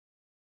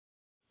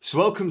So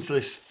welcome to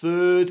this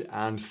third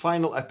and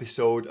final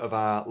episode of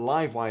our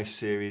Livewire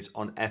series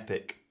on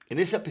E.P.I.C. In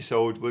this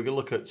episode, we're going to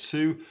look at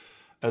two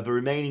of the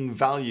remaining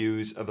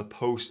values of a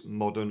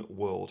postmodern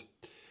world.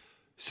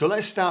 So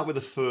let's start with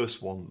the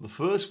first one. The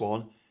first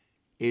one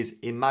is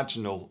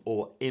Imaginal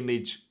or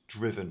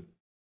image-driven.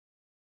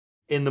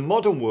 In the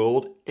modern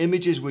world,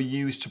 images were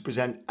used to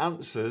present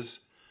answers.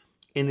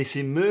 In this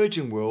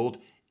emerging world,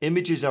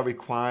 images are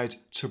required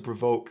to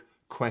provoke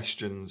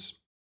questions.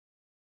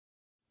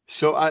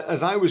 So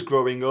as I was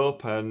growing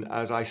up and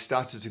as I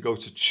started to go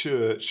to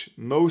church,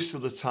 most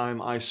of the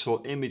time I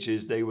saw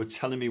images. They were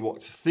telling me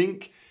what to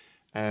think.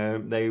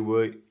 They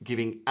were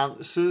giving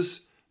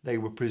answers. They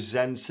were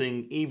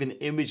presenting even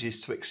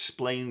images to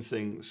explain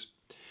things.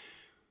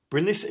 But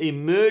in this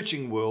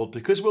emerging world,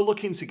 because we're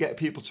looking to get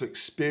people to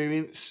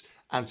experience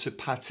and to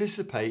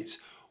participate,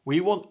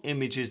 we want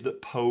images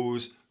that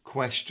pose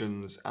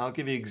questions. I'll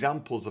give you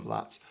examples of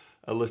that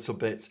a little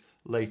bit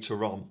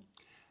later on.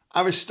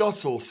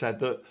 Aristotle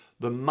said that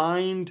the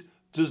mind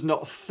does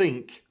not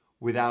think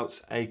without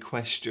a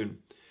question.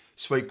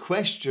 So a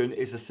question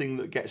is a thing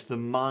that gets the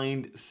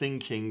mind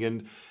thinking,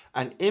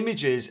 and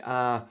images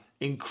are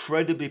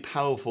incredibly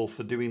powerful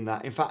for doing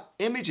that. In fact,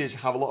 images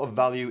have a lot of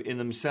value in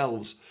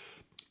themselves.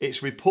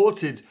 It's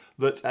reported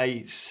that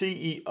a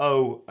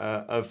CEO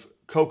of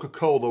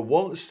Coca-Cola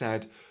once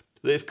said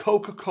that if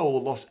Coca-Cola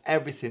lost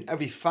everything,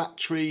 every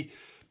factory,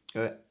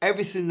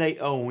 everything they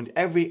owned,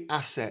 every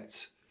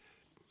asset,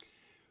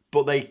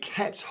 but they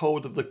kept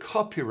hold of the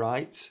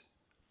copyright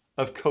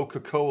of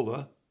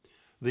Coca-Cola,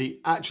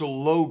 the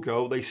actual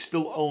logo, they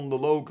still own the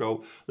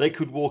logo, they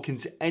could walk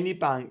into any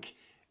bank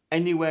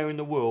anywhere in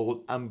the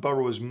world and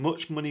borrow as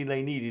much money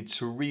they needed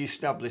to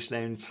re-establish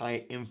their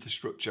entire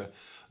infrastructure.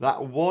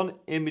 That one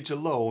image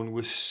alone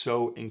was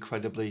so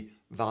incredibly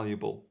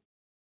valuable.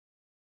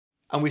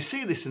 And we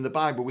see this in the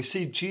Bible. We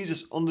see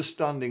Jesus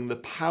understanding the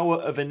power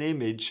of an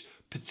image,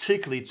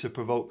 particularly to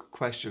provoke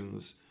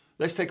questions.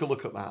 Let's take a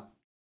look at that.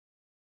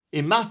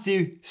 In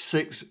Matthew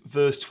 6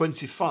 verse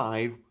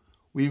 25,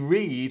 we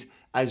read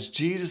as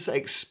Jesus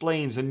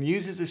explains and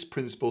uses this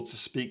principle to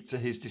speak to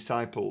his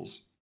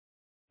disciples.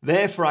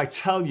 Therefore I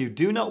tell you,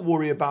 do not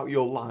worry about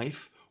your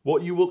life,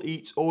 what you will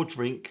eat or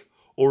drink,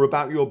 or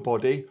about your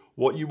body,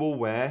 what you will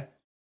wear.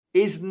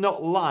 Is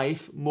not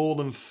life more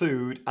than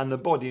food and the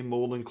body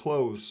more than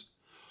clothes?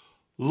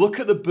 Look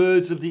at the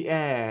birds of the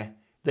air.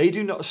 They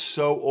do not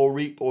sow or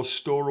reap or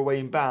store away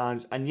in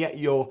barns, and yet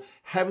your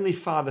heavenly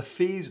Father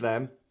feeds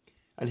them.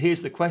 And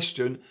here's the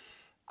question,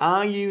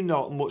 are you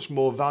not much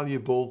more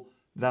valuable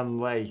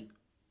than they?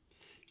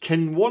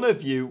 Can one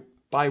of you,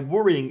 by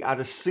worrying, add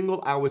a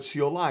single hour to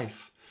your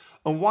life?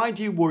 And why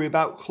do you worry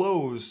about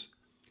clothes?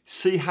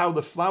 See how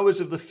the flowers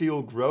of the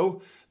field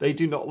grow. They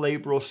do not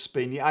labor or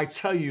spin. Yet I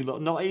tell you,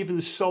 not even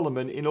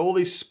Solomon in all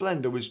his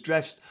splendor was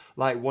dressed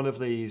like one of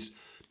these.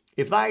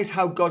 If that is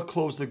how God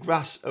clothes the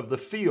grass of the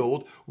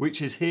field,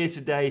 which is here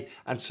today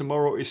and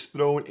tomorrow is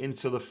thrown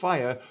into the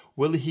fire,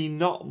 will he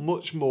not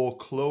much more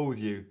clothe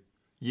you,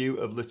 you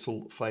of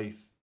little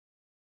faith?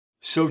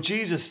 So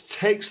Jesus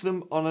takes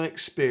them on an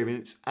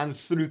experience and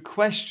through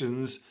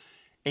questions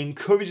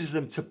encourages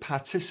them to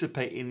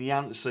participate in the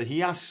answer.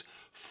 He asks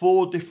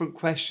 4 different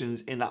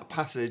questions in that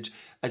passage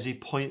as he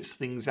points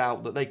things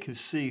out that they can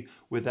see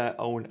with their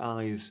own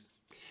eyes.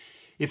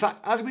 In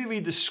fact, as we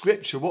read the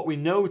scripture, what we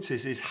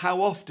notice is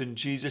how often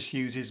Jesus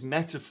uses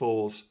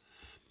metaphors,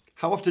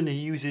 how often he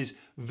uses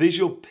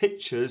visual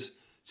pictures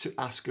to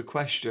ask a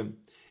question.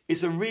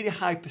 It's a really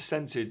high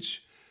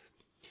percentage,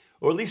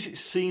 or at least it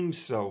seems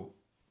so.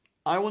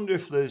 I wonder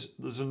if there's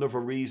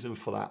another reason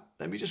for that.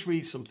 Let me just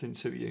read something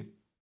to you.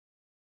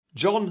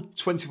 John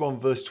 21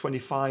 verse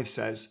 25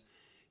 says,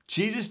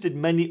 Jesus did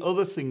many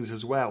other things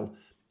as well.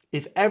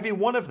 If every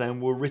one of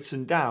them were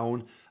written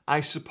down,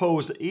 I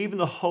suppose that even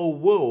the whole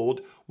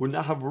world would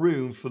not have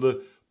room for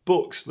the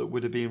books that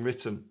would have been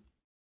written.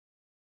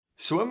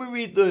 So when we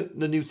read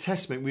the New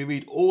Testament, we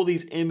read all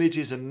these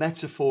images and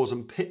metaphors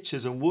and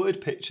pictures and word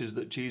pictures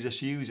that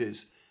Jesus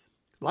uses.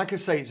 Like I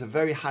say, it's a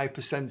very high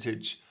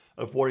percentage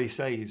of what he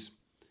says.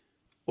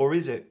 Or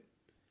is it?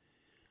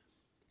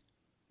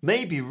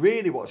 Maybe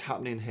really what's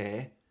happening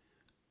here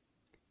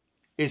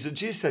is that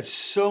Jesus said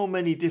so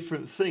many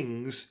different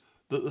things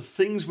that the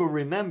things were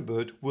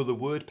remembered were the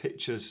word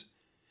pictures.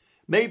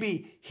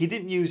 Maybe he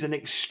didn't use an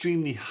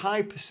extremely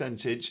high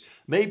percentage.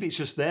 Maybe it's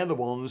just they're the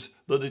ones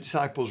that the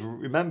disciples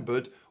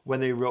remembered when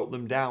they wrote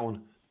them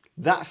down.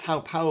 That's how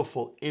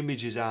powerful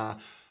images are,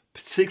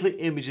 particularly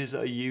images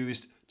that are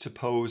used to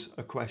pose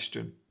a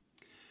question.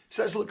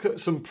 So let's look at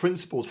some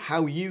principles,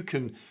 how you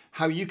can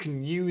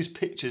use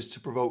pictures to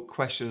provoke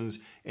questions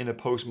in a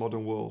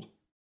postmodern world.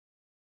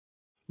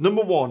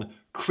 Number 1,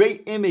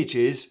 create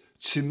images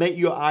to make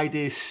your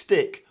ideas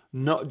stick,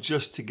 not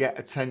just to get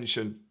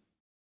attention.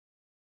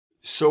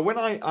 So when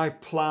I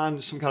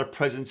plan some kind of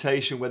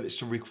presentation, whether it's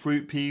to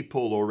recruit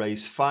people or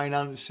raise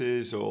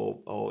finances or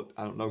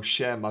I don't know,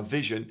 share my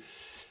vision,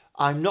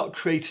 I'm not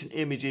creating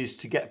images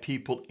to get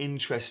people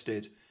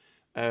interested.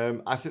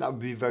 I think that would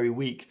be very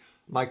weak.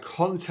 My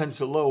content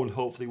alone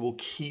hopefully will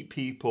keep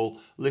people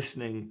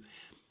listening.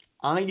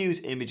 I use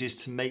images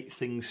to make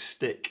things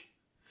stick.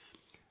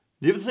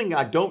 The other thing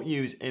I don't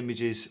use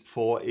images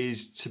for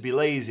is to be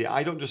lazy.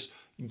 I don't just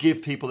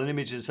give people an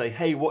image and say,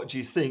 hey, what do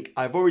you think?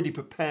 I've already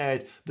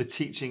prepared the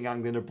teaching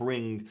I'm going to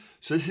bring.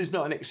 So this is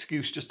not an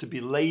excuse just to be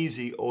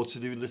lazy or to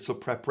do little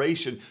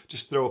preparation.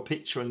 Just throw a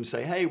picture and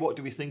say, hey, what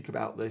do we think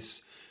about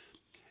this?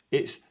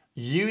 It's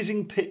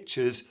using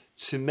pictures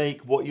to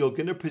make what you're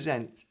going to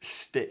present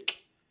stick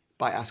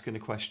by asking a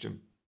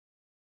question.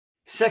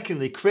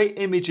 Secondly, create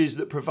images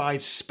that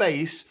provide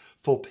space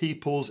for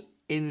people's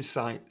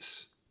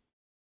insights.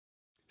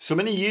 So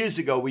many years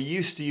ago, we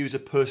used to use a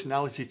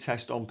personality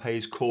test on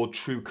page called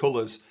True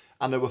Colours,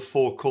 and there were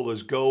 4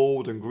 colours,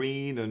 gold and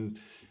green, and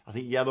I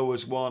think yellow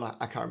was one,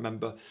 I can't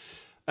remember.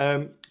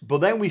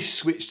 But then we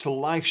switched to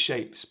life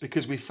shapes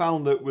because we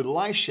found that with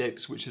life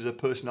shapes, which is a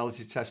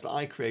personality test that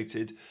I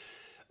created,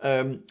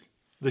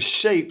 the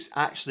shapes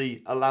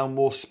actually allow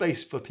more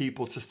space for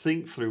people to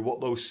think through what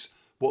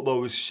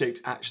those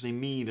shapes actually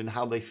mean and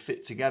how they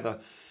fit together.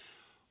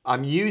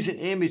 I'm using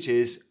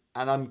images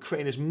and I'm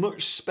creating as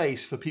much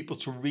space for people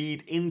to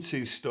read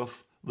into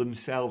stuff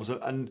themselves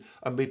and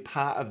be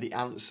part of the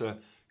answer.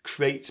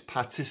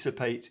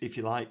 Participate, if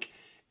you like,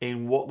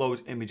 in what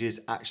those images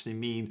actually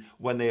mean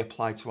when they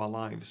apply to our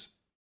lives.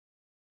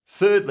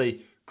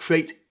 Thirdly,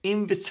 create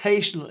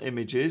invitational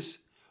images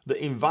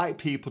that invite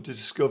people to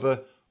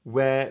discover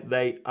where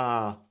they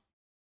are.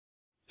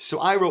 So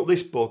I wrote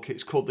this book,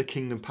 it's called The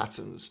Kingdom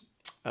Patterns.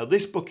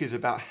 This book is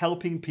about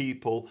helping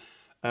people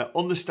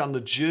understand the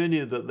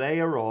journey that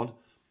they are on,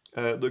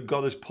 that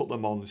God has put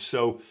them on.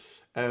 So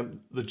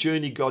the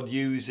journey God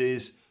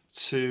uses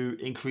to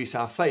increase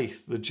our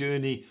faith, the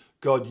journey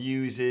God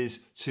uses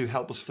to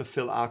help us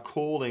fulfill our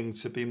calling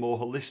to be more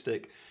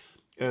holistic,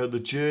 the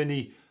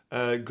journey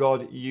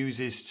God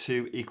uses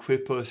to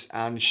equip us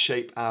and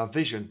shape our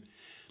vision.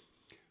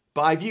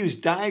 But I've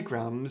used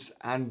diagrams,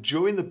 and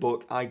during the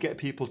book I get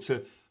people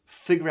to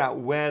figure out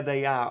where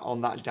they are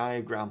on that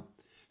diagram.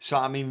 So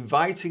I'm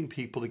inviting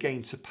people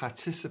again to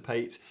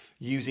participate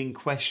using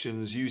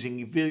questions,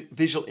 using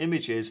visual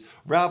images,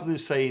 rather than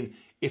saying,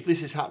 if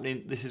this is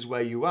happening, this is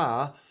where you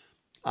are.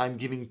 I'm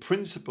giving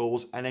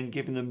principles and then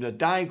giving them a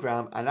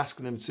diagram and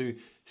asking them to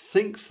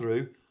think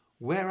through,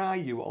 where are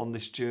you on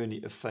this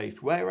journey of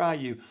faith? Where are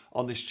you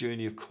on this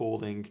journey of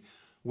calling?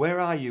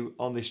 Where are you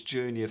on this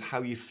journey of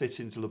how you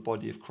fit into the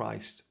body of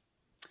Christ?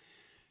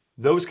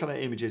 Those kind of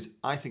images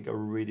I think are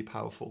really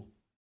powerful.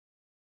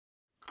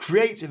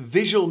 Create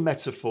visual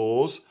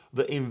metaphors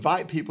that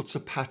invite people to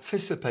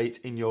participate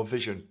in your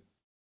vision.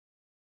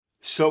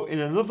 So in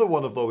another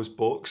one of those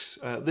books,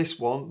 this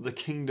one, The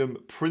Kingdom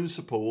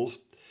Principles,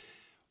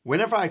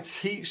 whenever I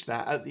teach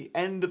that, at the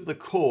end of the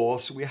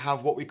course, we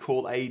have what we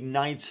call a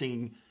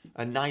knighting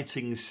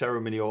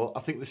ceremony, or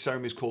I think the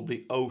ceremony is called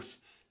the oath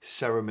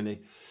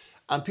ceremony.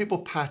 And people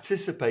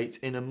participate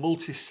in a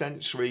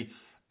multi-sensory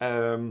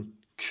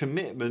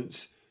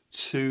commitment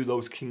to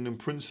those kingdom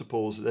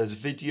principles. There's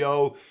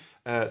video,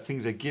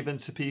 things are given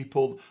to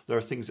people, there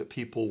are things that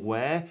people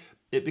wear.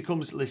 It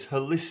becomes this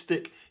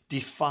holistic,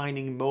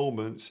 defining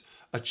moment,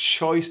 a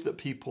choice that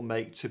people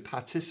make to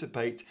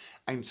participate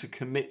and to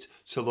commit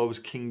to those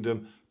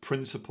kingdom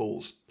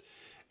principles.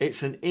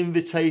 It's an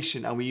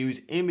invitation, and we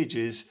use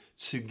images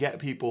to get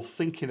people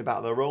thinking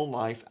about their own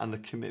life and the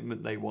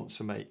commitment they want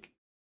to make.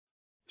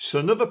 So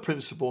another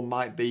principle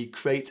might be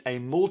create a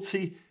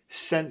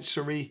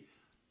multi-sensory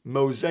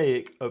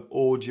mosaic of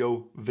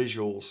audio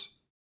visuals.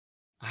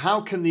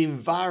 How can the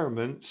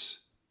environment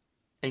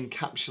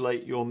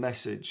encapsulate your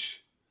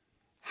message?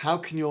 How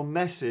can your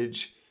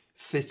message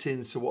fit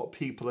into what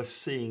people are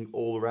seeing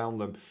all around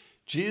them?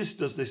 Jesus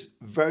does this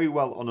very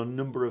well on a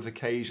number of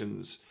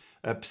occasions,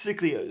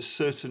 particularly at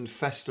certain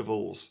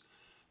festivals.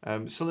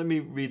 So let me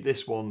read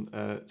this one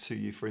to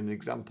you for an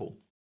example.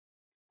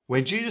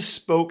 When Jesus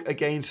spoke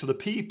again to the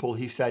people,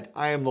 he said,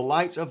 I am the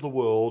light of the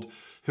world.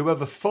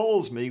 Whoever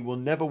follows me will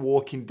never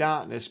walk in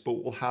darkness,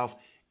 but will have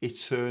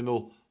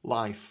eternal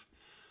life.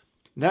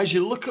 Now, as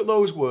you look at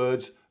those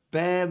words,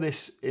 bear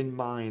this in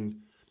mind.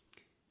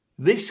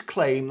 This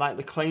claim, like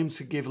the claim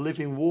to give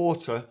living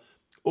water,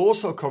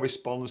 also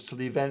corresponds to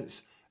the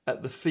events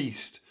at the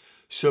feast.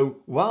 So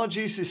while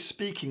Jesus is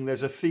speaking,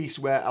 there's a feast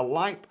where a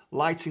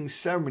lighting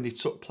ceremony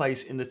took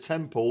place in the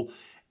temple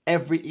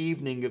every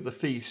evening of the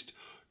feast,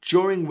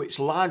 during which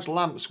large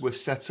lamps were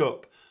set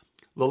up.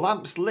 The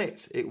lamps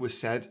lit, it was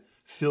said,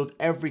 filled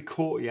every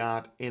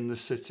courtyard in the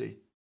city.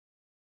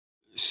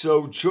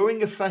 So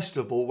during a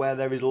festival where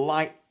there is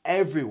light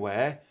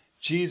everywhere,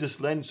 Jesus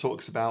then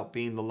talks about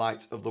being the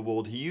light of the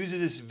world. He uses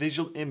this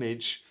visual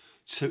image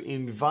to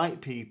invite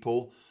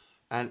people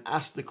and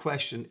ask the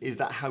question, is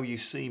that how you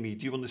see me?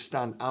 Do you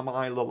understand? Am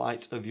I the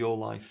light of your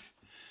life?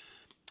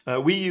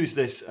 We use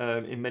this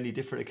in many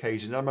different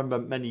occasions. I remember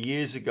many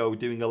years ago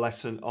doing a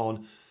lesson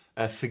on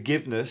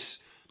forgiveness.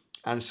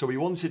 And so we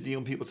wanted the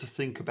young people to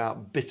think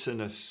about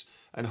bitterness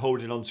and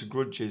holding on to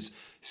grudges.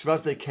 So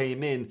as they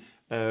came in,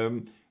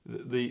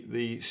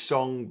 the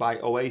song by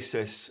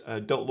Oasis,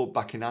 Don't Look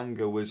Back in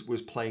Anger,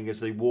 was playing as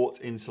they walked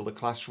into the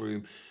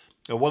classroom.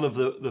 And one of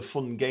the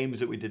fun games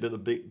that we did at the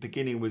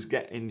beginning was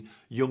getting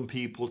young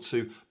people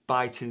to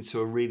bite into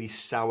a really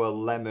sour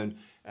lemon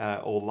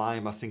or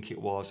lime, I think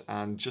it was,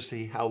 and just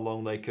see how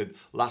long they could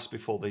last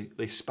before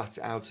they spat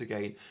it out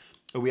again.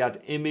 And we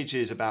had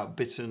images about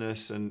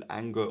bitterness and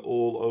anger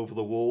all over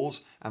the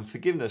walls, and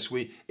forgiveness.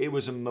 It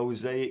was a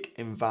mosaic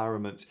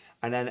environment,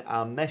 and then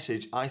our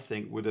message, I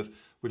think, would have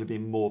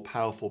been more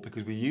powerful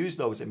because we used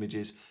those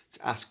images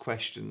to ask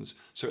questions.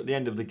 So at the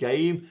end of the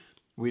game,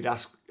 we'd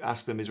ask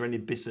them, is there any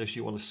bitterness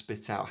you want to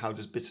spit out? How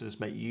does bitterness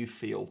make you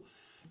feel?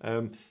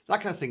 That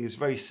kind of thing is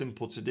very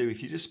simple to do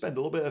if you just spend a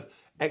little bit of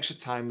extra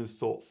time and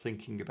thought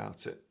thinking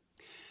about it.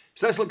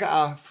 So let's look at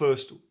our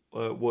first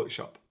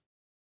workshop.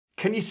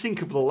 Can you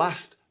think of the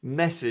last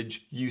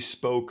message you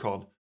spoke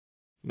on?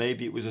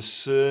 Maybe it was a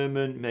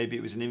sermon, maybe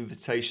it was an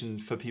invitation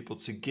for people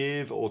to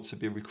give or to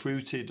be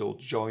recruited or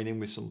join in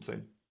with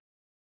something.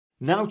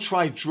 Now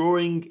try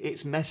drawing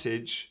its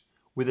message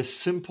with a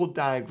simple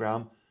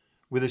diagram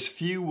with as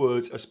few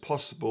words as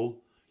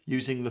possible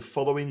using the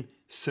following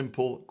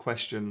simple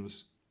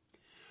questions.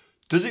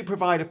 Does it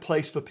provide a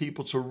place for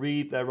people to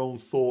read their own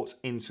thoughts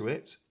into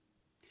it?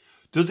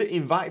 Does it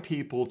invite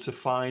people to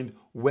find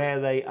where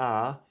they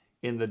are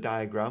in the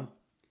diagram?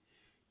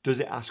 Does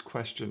it ask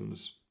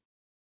questions?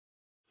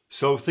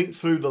 So think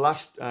through the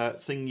last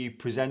thing you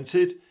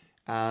presented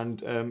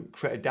and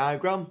create a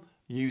diagram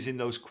using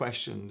those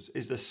questions.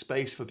 Is there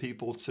space for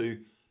people to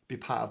be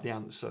part of the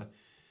answer?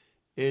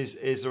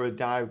 Is there a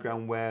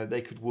diagram where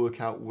they could work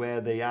out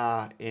where they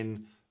are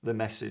in the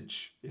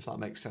message, if that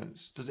makes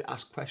sense? Does it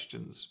ask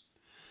questions?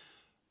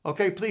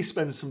 Okay, please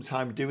spend some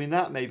time doing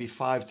that, maybe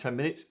 5-10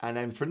 minutes, and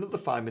then for another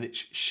 5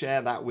 minutes,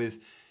 share that with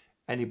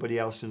anybody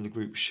else in the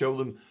group. Show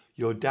them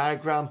your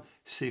diagram,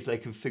 see if they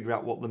can figure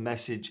out what the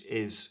message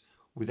is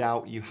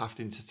without you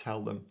having to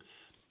tell them.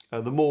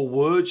 The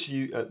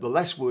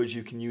less words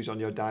you can use on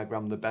your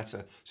diagram, the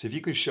better. So if you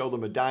can show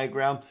them a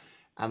diagram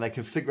and they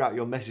can figure out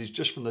your message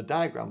just from the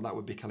diagram, that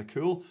would be kind of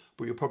cool,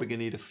 but you're probably going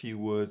to need a few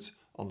words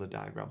on the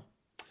diagram.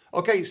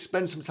 Okay,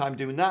 spend some time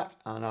doing that,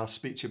 and I'll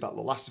speak to you about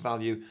the last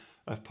value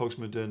of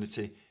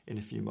postmodernity in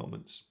a few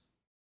moments.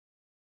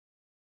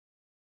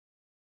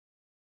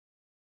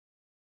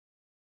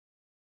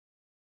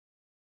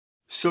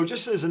 So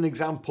just as an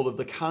example of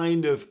the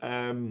kind of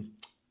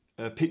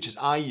pictures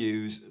I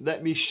use,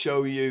 let me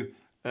show you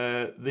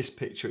this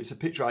picture. It's a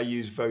picture I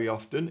use very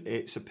often.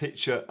 It's a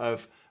picture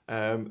of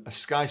a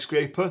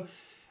skyscraper,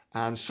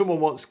 and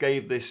someone once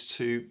gave this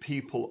to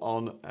people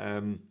on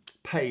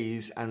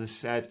E.P.I.C and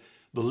said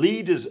the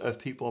leaders of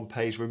people on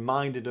E.P.I.C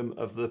reminded them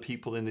of the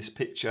people in this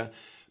picture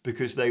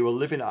because they were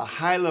living at a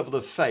high level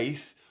of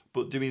faith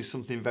but doing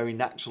something very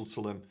natural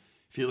to them.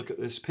 If you look at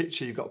this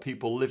picture, you've got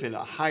people living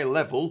at a high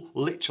level,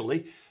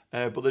 literally,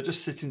 but they're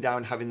just sitting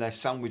down having their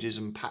sandwiches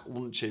and packed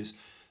lunches.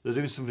 They're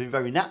doing something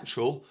very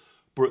natural,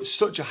 but at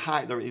such a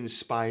height that it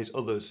inspires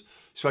others.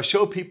 So I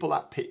show people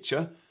that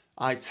picture,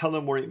 I tell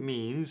them what it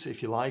means,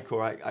 if you like,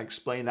 or I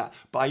explain that,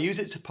 but I use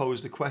it to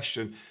pose the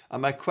question.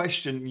 And my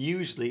question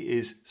usually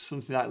is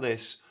something like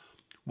this: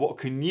 what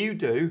can you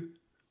do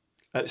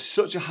at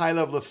such a high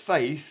level of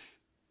faith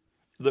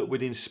that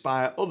would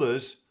inspire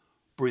others,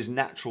 but is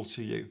natural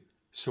to you?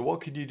 So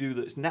what could you do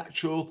that's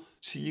natural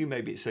to you?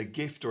 Maybe it's a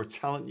gift or a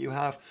talent you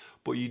have,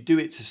 but you do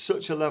it to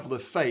such a level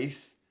of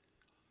faith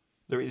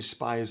that it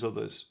inspires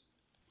others.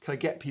 Can I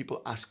get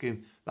people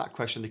asking that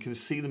question? They can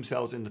see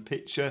themselves in the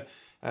picture.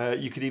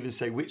 You could even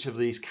say which of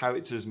these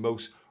characters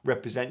most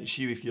represents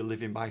you if you're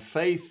living by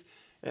faith.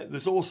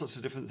 There's all sorts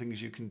of different things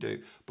you can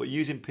do, but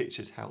using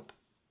pictures help.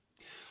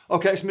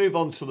 Okay, let's move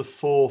on to the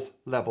fourth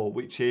level,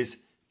 which is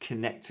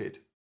connected.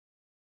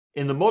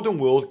 In the modern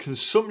world,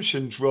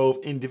 consumption drove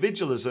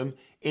individualism.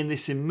 In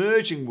this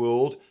emerging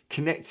world,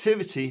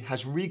 connectivity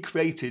has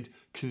recreated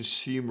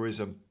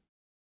consumerism.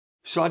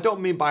 So I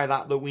don't mean by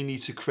that we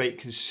need to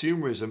create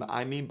consumerism.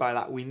 I mean by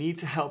that we need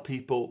to help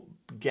people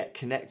get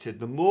connected.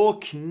 The more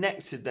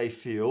connected they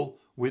feel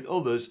with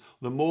others,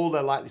 the more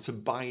they're likely to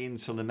buy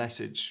into the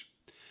message.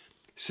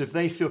 So if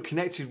they feel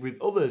connected with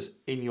others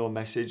in your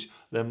message,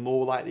 they're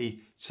more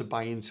likely to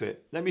buy into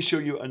it. Let me show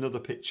you another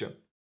picture.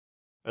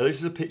 This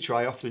is a picture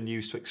I often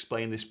use to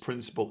explain this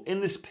principle.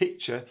 In this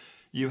picture,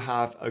 you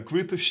have a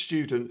group of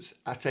students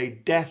at a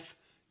deaf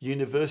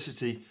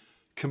university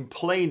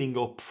complaining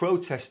or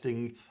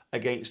protesting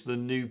against the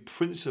new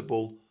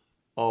principal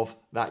of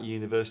that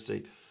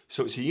university.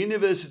 So it's a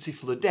university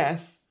for the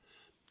deaf,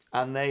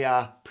 and they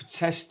are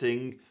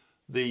protesting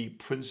the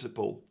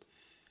principal.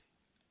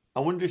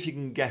 I wonder if you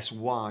can guess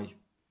why.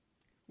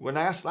 When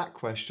I ask that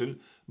question,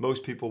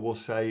 most people will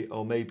say,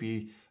 oh,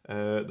 maybe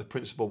the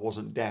principal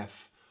wasn't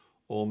deaf,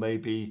 or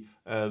maybe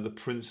the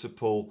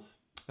principal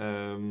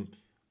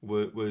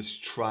was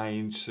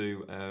trying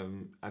to,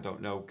 I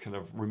don't know, kind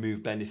of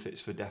remove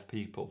benefits for deaf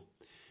people.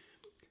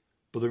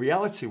 But the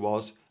reality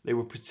was they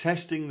were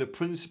protesting the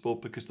principal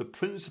because the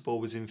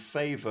principal was in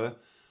favour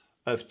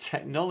of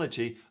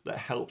technology that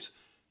helped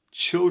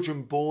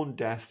children born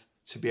deaf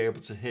to be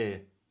able to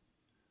hear.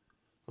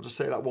 I'll just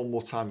say that one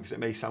more time because it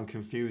may sound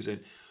confusing.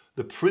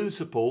 The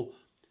principle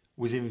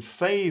was in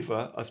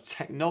favour of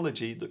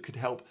technology that could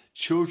help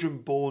children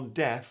born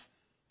deaf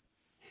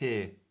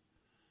hear.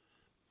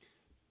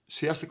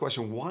 So you ask the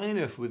question, why on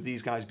earth would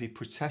these guys be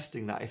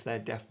protesting that if they're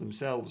deaf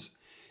themselves?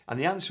 And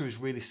the answer is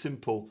really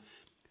simple.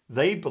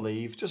 They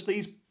believe, just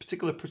these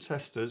particular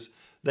protesters,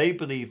 they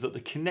believe that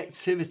the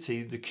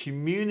connectivity, the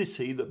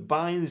community that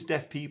binds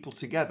deaf people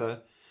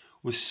together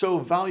was so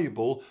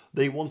valuable,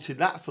 they wanted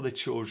that for the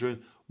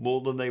children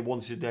more than they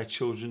wanted their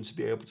children to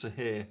be able to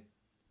hear.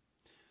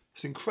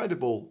 It's an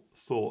incredible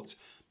thought.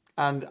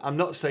 And I'm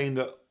not saying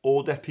that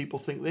all deaf people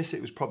think this,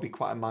 it was probably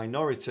quite a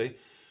minority,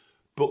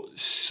 but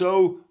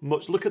so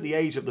much. Look at the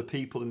age of the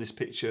people in this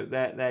picture.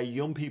 They're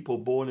young people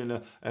born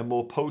in a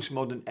more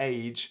postmodern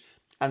age,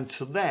 and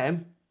to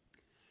them,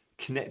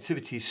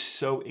 connectivity is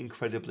so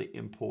incredibly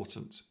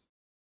important.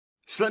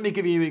 So let me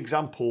give you an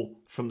example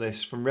from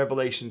this, from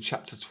Revelation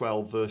chapter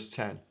 12, verse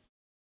 10.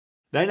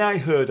 Then I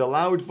heard a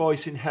loud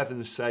voice in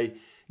heaven say,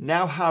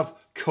 now have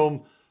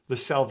come the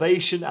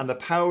salvation and the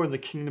power and the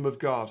kingdom of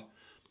God,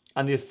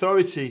 and the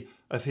authority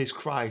of his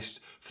Christ.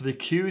 For the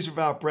accuser of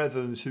our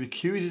brethren, who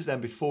accuses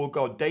them before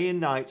God day and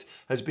night,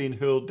 has been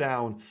hurled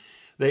down.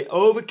 They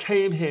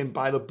overcame him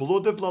by the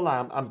blood of the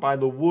Lamb and by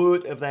the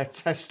word of their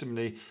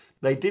testimony.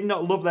 They did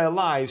not love their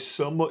lives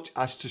so much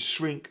as to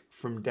shrink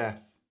from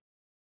death.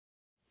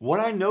 What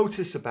I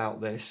notice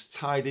about this,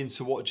 tied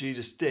into what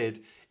Jesus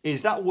did,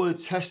 is that word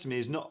testimony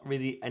is not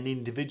really an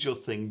individual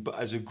thing, but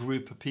as a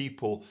group of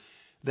people,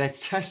 their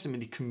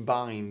testimony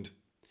combined.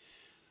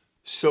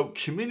 So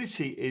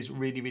community is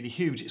really, really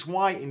huge. It's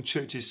why in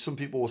churches some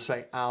people will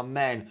say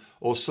amen,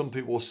 or some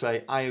people will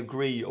say I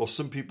agree, or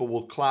some people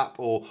will clap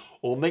or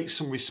make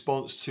some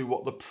response to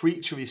what the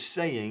preacher is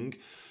saying.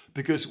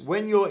 Because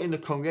when you're in the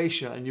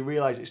congregation and you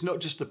realize it's not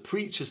just the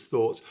preacher's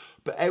thoughts,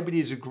 but everybody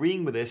is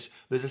agreeing with this,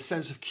 there's a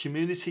sense of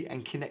community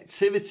and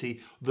connectivity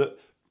that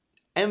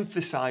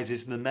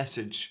emphasizes the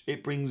message.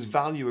 It brings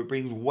value, it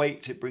brings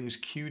weight, it brings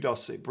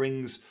kudos, it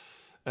brings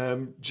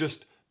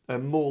just a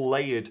more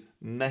layered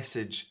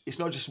message. It's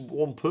not just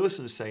one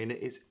person saying it,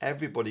 it's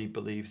everybody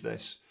believes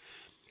this.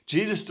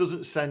 Jesus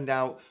doesn't send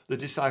out the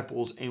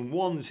disciples in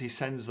ones, he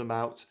sends them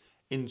out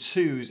in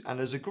twos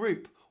and as a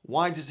group.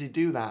 Why does he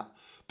do that?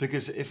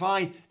 Because if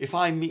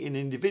I meet an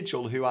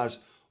individual who has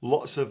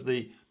lots of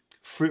the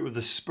fruit of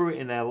the Spirit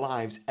in their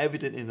lives,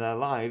 evident in their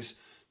lives,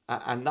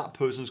 and that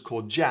person's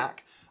called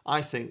Jack,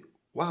 I think,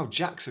 wow,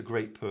 Jack's a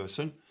great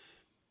person.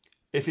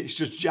 If it's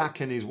just Jack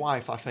and his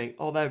wife, I think,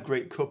 oh, they're a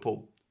great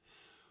couple.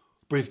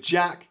 But if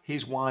Jack,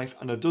 his wife,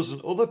 and a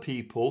dozen other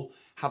people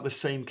have the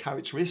same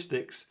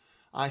characteristics,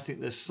 I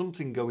think there's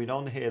something going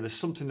on here. There's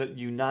something that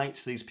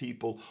unites these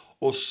people,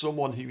 or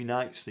someone who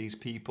unites these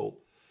people.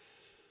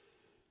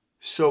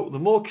 So the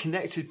more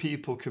connected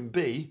people can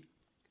be,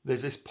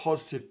 there's this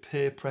positive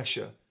peer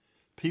pressure.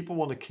 People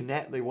want to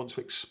connect, they want to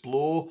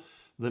explore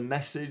the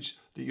message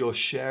that you're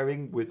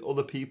sharing with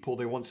other people,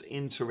 they want to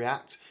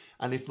interact.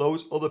 And if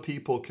those other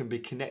people can be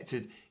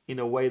connected in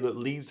a way that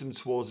leads them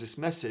towards this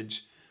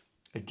message,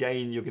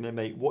 again, you're going to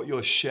make what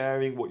you're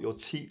sharing, what you're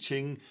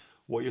teaching,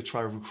 what you're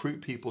trying to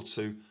recruit people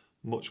to,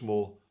 much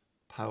more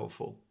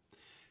powerful.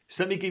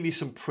 So let me give you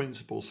some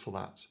principles for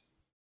that.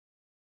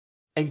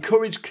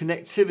 Encourage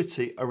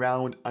connectivity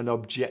around an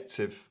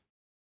objective.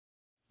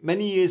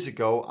 Many years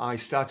ago, I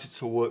started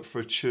to work for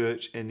a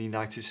church in the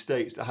United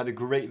States that had a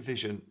great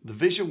vision. The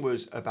vision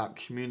was about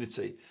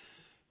community.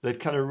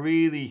 They'd kind of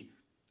really,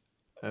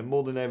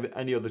 more than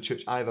any other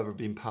church I've ever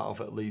been part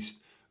of at least,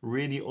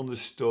 really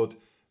understood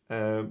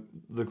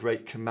the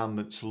great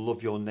commandment to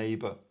love your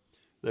neighbour.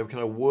 They were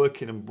kind of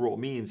working and brought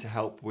me in to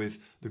help with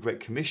the Great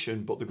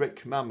Commission, but the Great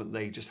Commandment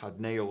they just had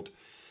nailed.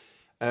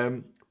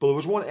 But there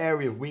was one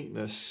area of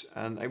weakness,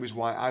 and it was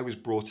why I was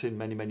brought in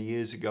many, many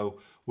years ago,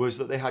 was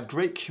that they had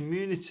great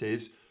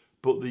communities,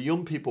 but the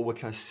young people were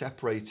kind of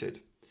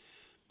separated.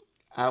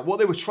 What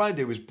they were trying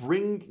to do was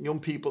bring young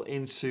people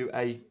into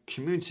a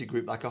community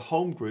group, like a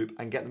home group,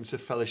 and get them to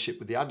fellowship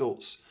with the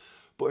adults.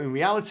 But in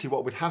reality,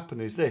 what would happen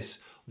is this.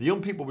 The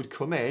young people would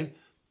come in,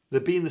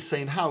 they'd be in the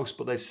same house,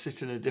 but they'd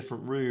sit in a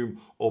different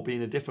room or be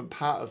in a different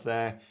part of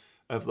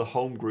the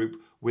home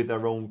group with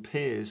their own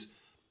peers.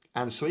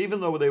 And so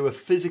even though they were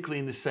physically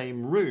in the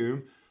same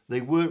room,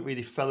 they weren't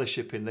really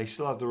fellowshipping. They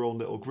still had their own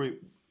little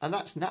group. And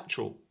that's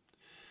natural.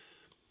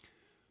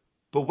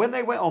 But when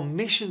they went on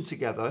mission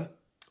together,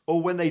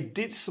 or when they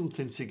did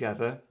something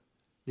together,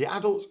 the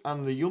adults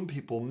and the young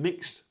people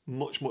mixed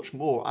much, much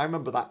more. I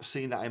remember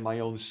seeing that in my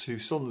own two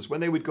sons. When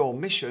they would go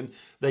on mission,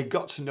 they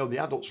got to know the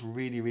adults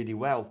really, really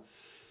well.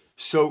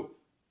 So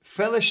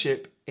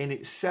fellowship in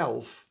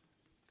itself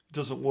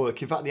doesn't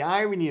work. In fact, the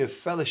irony of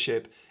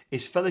fellowship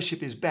is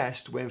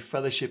best when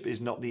fellowship is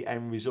not the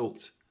end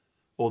result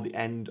or the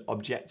end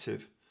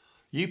objective.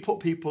 You put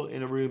people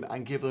in a room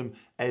and give them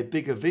a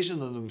bigger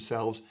vision of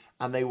themselves,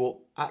 and they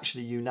will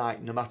actually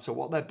unite no matter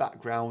what their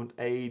background,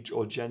 age,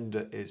 or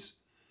gender is.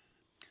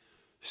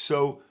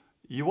 So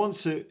you want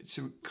to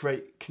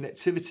create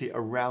connectivity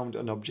around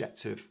an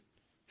objective.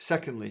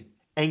 Secondly,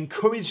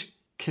 encourage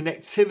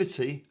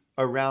connectivity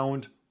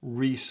around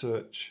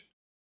research.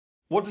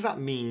 What does that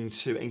mean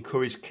to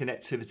encourage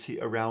connectivity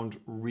around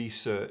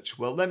research?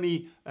 Well, let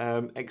me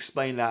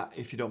explain that,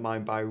 if you don't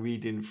mind, by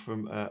reading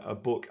from a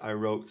book I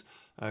wrote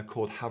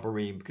called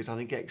Haverim, because I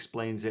think it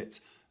explains it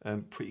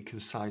pretty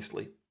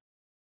concisely.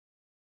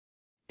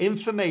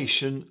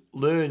 Information,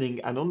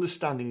 learning and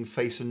understanding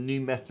face a new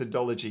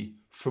methodology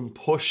from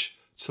push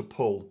to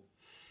pull.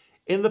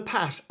 In the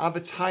past,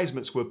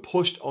 advertisements were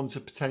pushed onto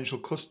potential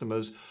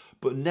customers,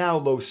 but now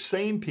those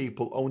same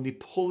people only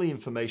pull the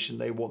information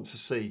they want to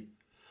see.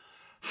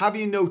 Have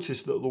you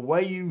noticed that the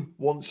way you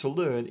want to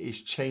learn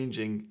is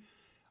changing?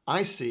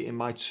 I see it in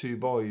my two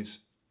boys.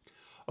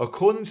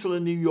 According to the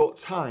New York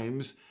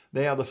Times,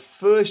 they are the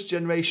first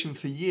generation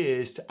for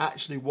years to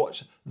actually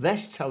watch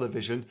less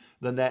television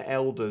than their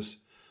elders.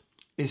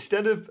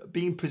 Instead of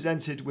being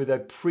presented with a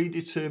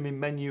predetermined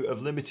menu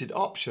of limited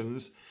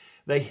options,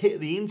 they hit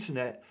the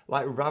internet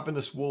like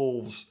ravenous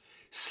wolves,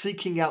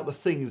 seeking out the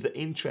things that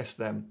interest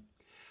them.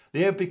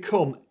 They have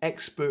become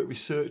expert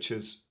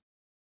researchers.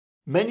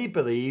 Many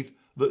believe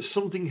that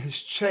something has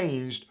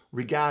changed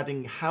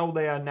regarding how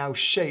they are now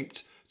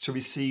shaped to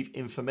receive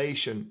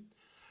information.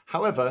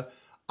 However,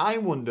 I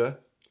wonder,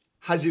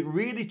 has it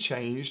really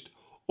changed,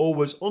 or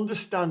was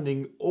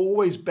understanding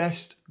always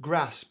best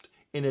grasped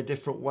in a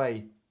different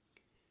way?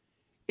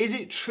 Is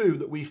it true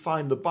that we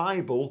find the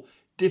Bible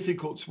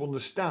difficult to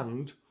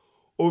understand,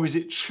 or is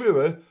it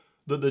truer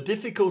that the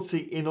difficulty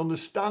in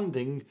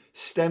understanding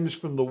stems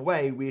from the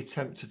way we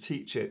attempt to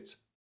teach it?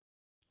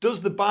 Does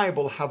the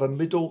Bible have a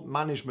middle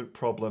management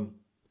problem?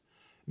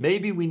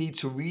 Maybe we need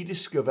to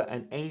rediscover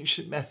an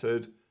ancient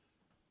method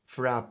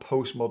for our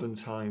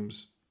postmodern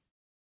times.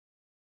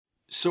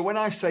 So when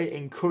I say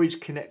encourage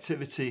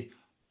connectivity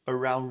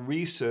around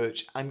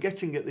research, I'm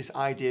getting at this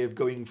idea of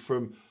going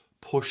from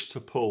push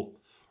to pull.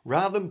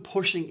 Rather than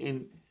pushing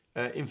in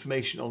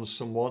information on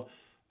someone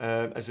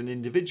as an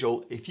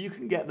individual, if you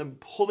can get them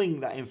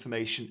pulling that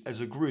information as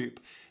a group,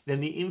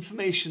 then the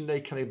information they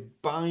kind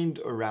of bind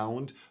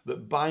around,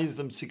 that binds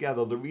them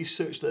together, the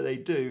research that they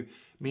do,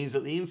 means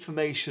that the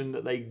information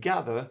that they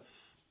gather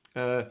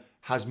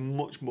has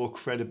much more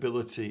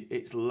credibility.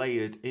 It's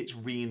layered, it's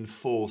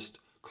reinforced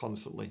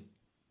constantly.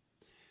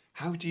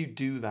 How do you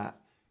do that?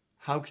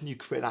 How can you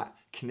create that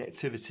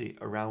connectivity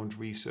around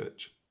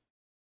research?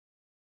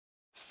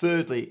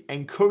 Thirdly,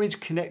 encourage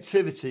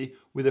connectivity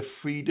with a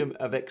freedom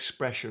of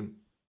expression.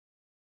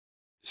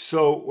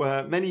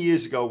 So many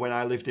years ago when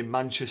I lived in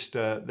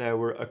Manchester, there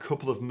were a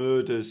couple of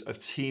murders of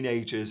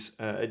teenagers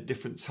at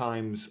different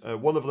times.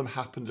 One of them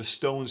happened a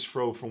stone's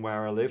throw from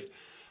where I lived,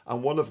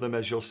 and one of them,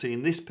 as you'll see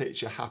in this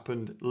picture,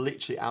 happened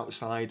literally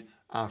outside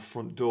our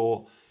front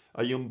door.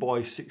 A young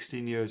boy,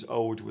 16 years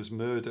old, was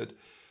murdered.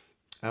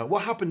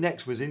 What happened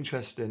next was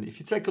interesting. If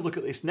you take a look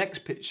at this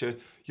next picture,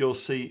 you'll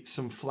see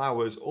some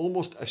flowers,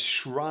 almost a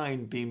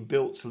shrine being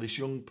built to this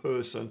young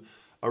person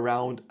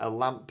around a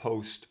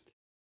lamppost.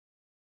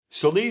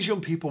 So these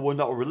young people were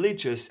not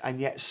religious, and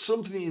yet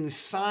something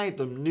inside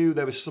them knew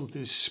there was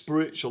something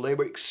spiritual. They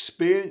were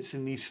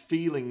experiencing these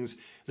feelings.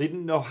 They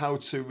didn't know how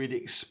to really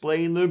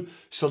explain them,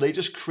 so they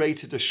just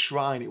created a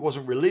shrine. It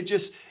wasn't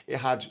religious. It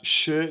had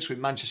shirts with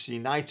Manchester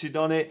United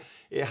on it.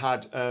 It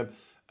had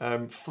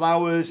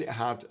flowers. It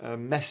had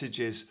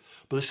messages.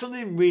 But there's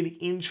something really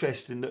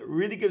interesting that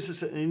really gives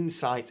us an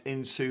insight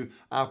into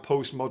our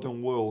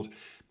postmodern world.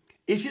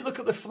 If you look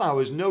at the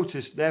flowers,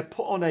 notice they're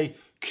put on a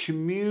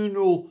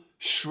communal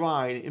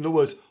shrine. In other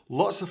words,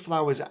 lots of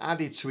flowers are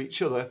added to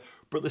each other,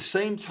 but at the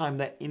same time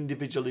they're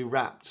individually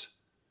wrapped.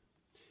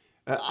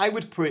 I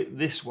would put it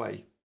this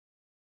way.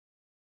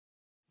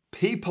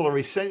 People are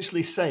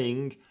essentially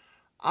saying,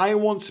 I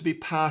want to be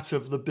part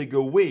of the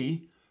bigger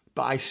we,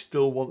 but I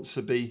still want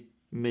to be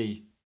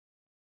me.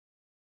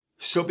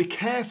 So be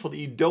careful that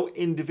you don't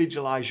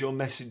individualize your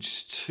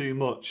message too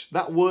much.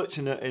 That worked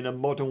in a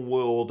modern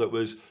world that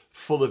was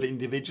full of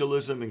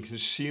individualism and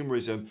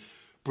consumerism.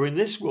 But in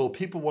this world,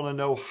 people want to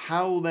know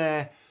how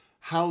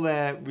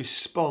their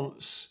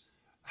response,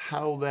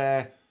 how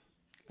they're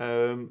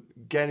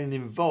getting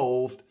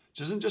involved,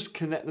 doesn't just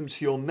connect them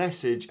to your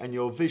message and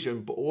your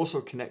vision, but also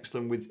connects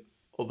them with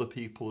other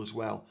people as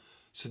well.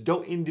 So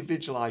don't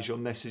individualize your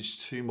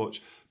message too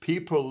much.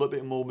 People are a little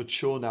bit more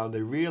mature now.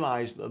 They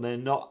realize that they're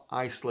not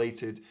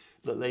isolated,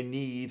 that they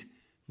need,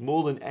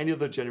 more than any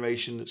other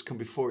generation that's come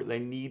before it, they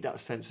need that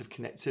sense of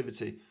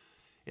connectivity.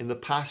 In the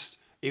past,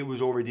 it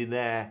was already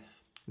there.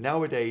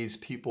 Nowadays,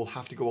 people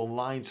have to go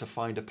online to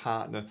find a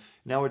partner.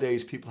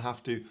 Nowadays, people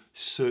have to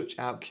search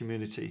out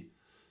community.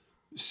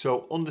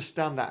 So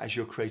understand that as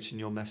you're creating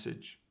your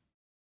message.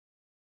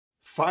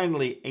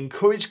 Finally,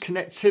 encourage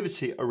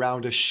connectivity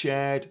around a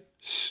shared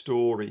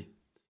story.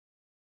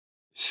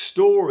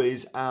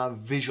 Stories are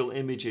visual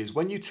images.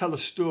 When you tell a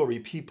story,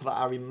 people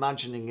are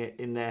imagining it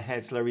in their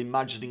heads. They're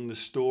imagining the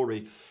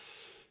story.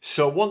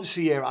 So once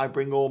a year, I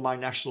bring all my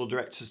national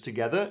directors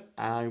together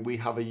and we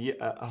have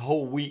a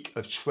whole week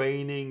of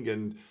training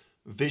and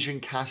vision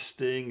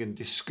casting and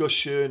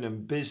discussion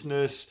and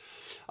business.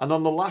 And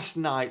on the last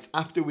night,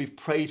 after we've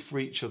prayed for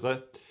each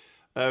other,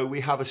 we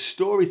have a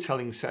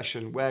storytelling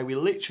session where we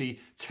literally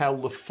tell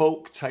the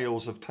folk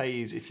tales of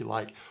E.P.I.C, if you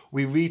like.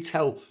 We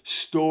retell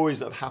stories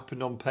that have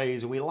happened on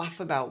E.P.I.C and we laugh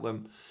about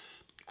them.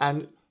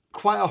 And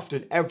quite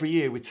often, every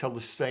year, we tell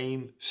the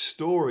same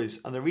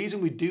stories. And the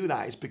reason we do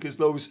that is because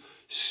those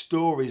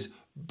stories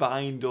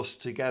bind us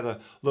together.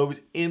 Those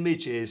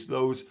images,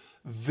 those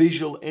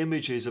visual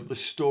images of the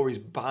stories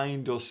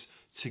bind us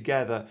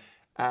together.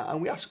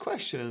 And we ask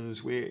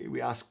questions.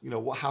 We ask,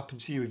 what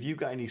happened to you? Have you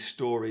got any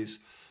stories?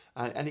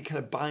 And it kind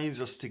of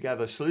binds us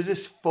together. So there's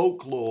this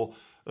folklore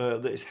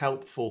that is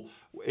helpful.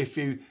 If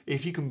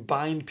you can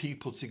bind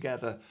people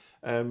together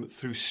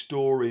through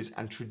stories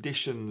and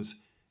traditions,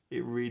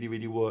 it really,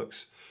 really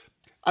works.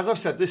 As I've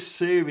said, this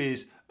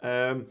series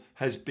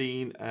has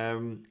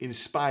been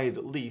inspired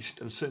at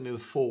least, and certainly the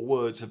 4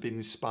 words have been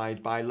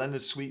inspired by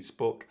Leonard Sweet's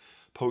book,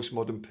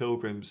 Postmodern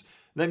Pilgrims.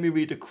 Let me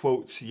read a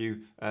quote to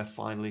you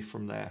finally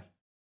from there.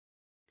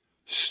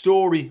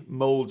 Story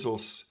molds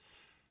us.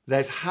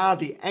 There's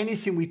hardly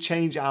anything we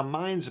change our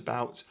minds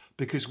about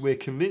because we're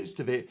convinced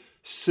of it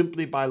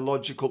simply by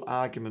logical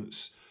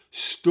arguments.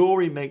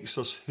 Story makes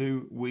us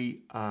who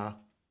we are.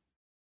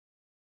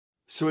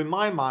 So in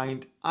my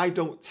mind, I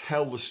don't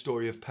tell the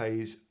story of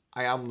E.P.I.C,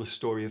 I am the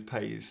story of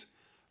E.P.I.C.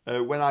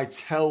 When I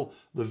tell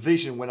the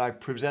vision, when I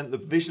present the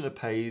vision of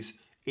E.P.I.C,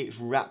 it's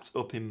wrapped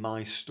up in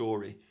my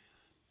story.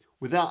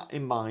 With that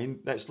in mind,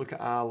 let's look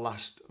at our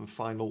last and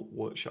final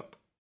workshop.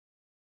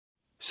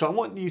 So I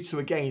want you to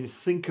again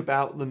think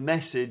about the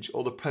message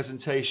or the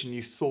presentation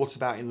you thought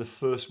about in the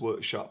first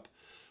workshop.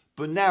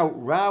 But now,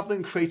 rather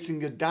than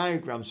creating a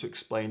diagram to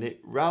explain it,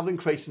 rather than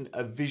creating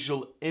a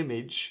visual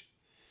image,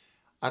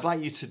 I'd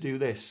like you to do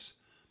this.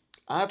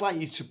 I'd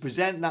like you to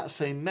present that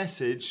same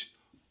message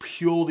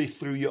purely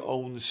through your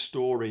own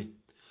story.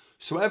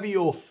 So whatever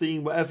your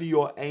theme, whatever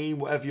your aim,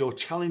 whatever your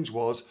challenge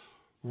was,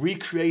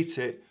 recreate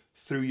it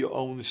through your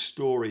own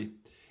story.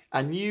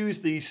 And use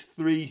these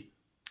 3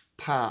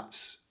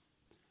 parts.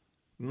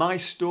 My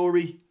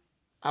story,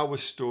 our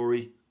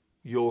story,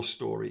 your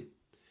story.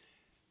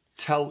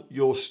 Tell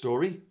your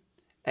story,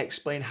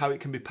 explain how it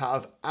can be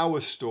part of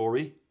our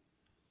story,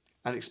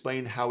 and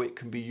explain how it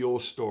can be your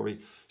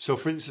story. So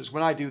for instance,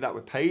 when I do that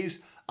with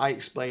E.P.I.C, I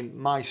explain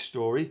my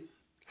story,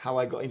 how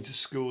I got into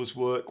schools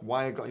work,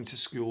 why I got into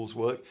schools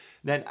work.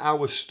 Then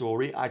our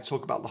story, I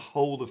talk about the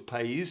whole of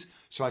E.P.I.C.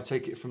 So I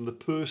take it from the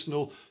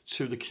personal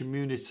to the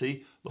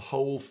community, the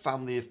whole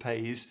family of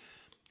E.P.I.C.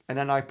 And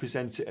then I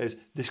present it as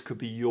this could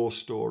be your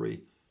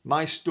story.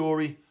 My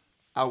story,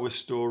 our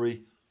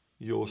story,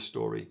 your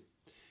story.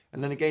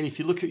 And then again, if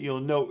you look at your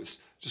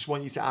notes, just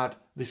want you to add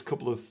this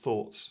couple of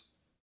thoughts.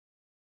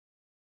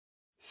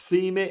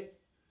 Theme it,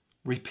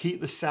 repeat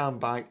the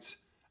soundbite,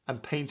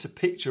 and paint a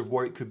picture of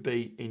what it could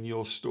be in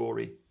your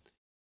story.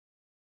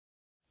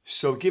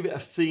 So give it a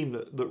theme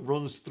that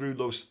runs through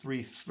those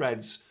 3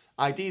 threads,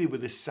 ideally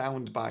with a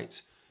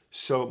soundbite.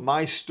 So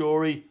my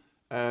story,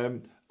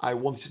 I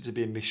wanted to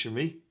be a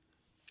missionary.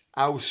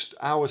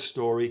 Our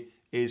story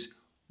is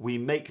we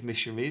make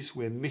missionaries.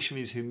 We're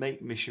missionaries who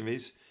make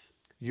missionaries.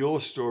 Your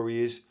story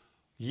is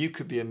you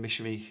could be a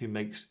missionary who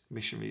makes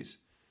missionaries.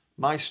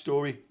 My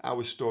story,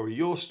 our story,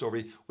 your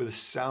story, with a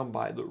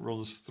soundbite that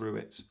runs through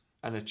it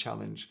and a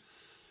challenge.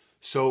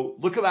 So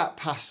look at that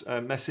past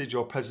message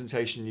or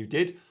presentation you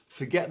did.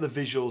 Forget the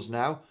visuals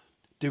now.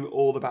 Do it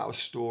all about a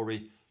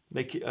story.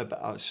 Make it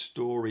about a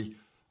story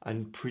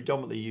and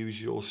predominantly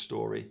use your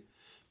story.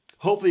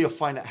 Hopefully you'll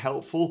find it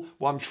helpful.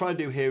 What I'm trying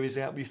to do here is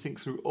help you think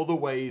through other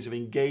ways of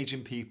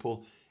engaging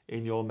people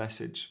in your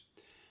message.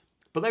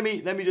 But let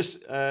me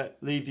just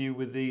leave you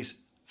with these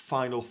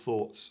final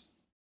thoughts.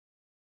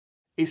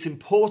 It's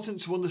important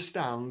to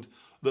understand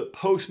that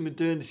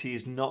postmodernity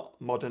is not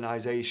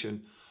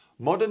modernization.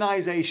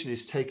 Modernization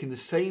is taking the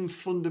same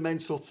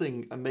fundamental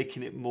thing and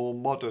making it more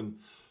modern.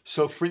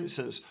 So for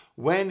instance,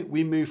 when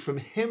we move from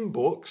hymn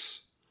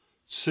books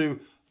to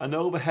an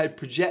overhead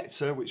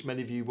projector, which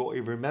many of you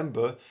won't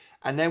remember,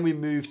 and then we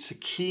moved to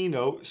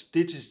keynotes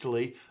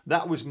digitally,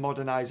 that was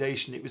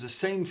modernization. It was the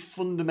same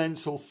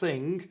fundamental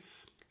thing,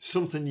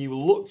 something you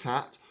looked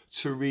at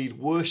to read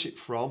worship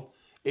from.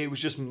 It was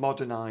just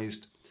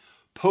modernized.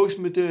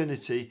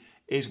 Postmodernity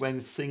is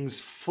when things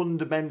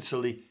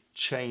fundamentally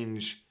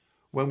change,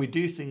 when we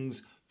do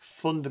things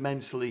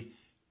fundamentally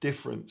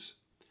different.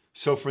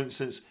 So for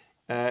instance,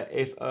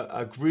 if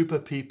a group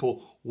of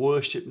people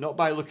worship not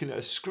by looking at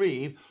a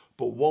screen,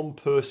 but one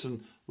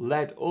person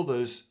led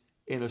others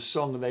in a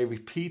song and they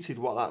repeated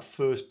what that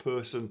first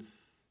person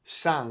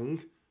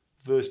sang,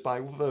 verse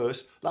by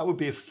verse, that would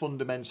be a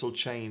fundamental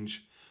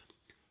change.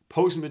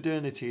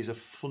 Postmodernity is a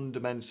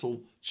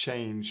fundamental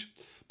change.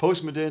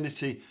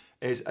 Postmodernity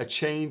is a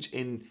change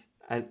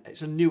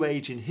it's a new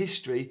age in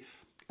history,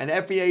 and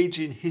every age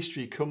in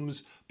history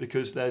comes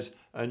because there's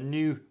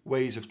new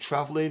ways of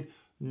traveling,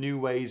 new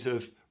ways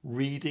of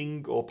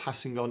reading or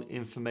passing on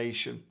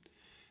information,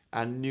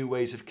 and new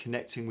ways of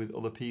connecting with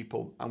other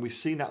people. And we've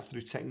seen that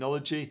through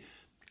technology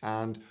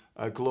and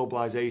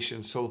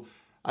globalization. So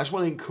I just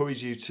want to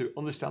encourage you to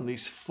understand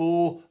these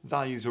 4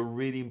 values are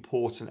really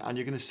important, and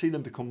you're going to see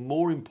them become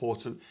more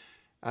important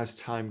as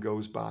time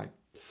goes by.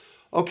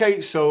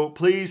 Okay, so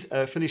please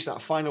finish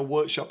that final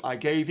workshop I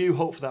gave you.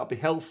 Hopefully that'll be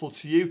helpful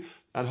to you,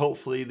 and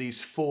hopefully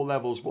these 4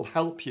 levels will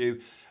help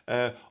you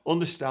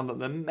understand that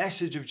the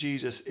message of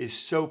Jesus is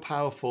so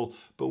powerful,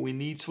 but we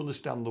need to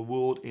understand the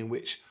world in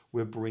which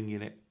we're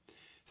bringing it.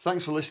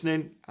 Thanks for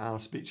listening. I'll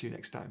speak to you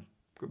next time.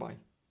 Goodbye.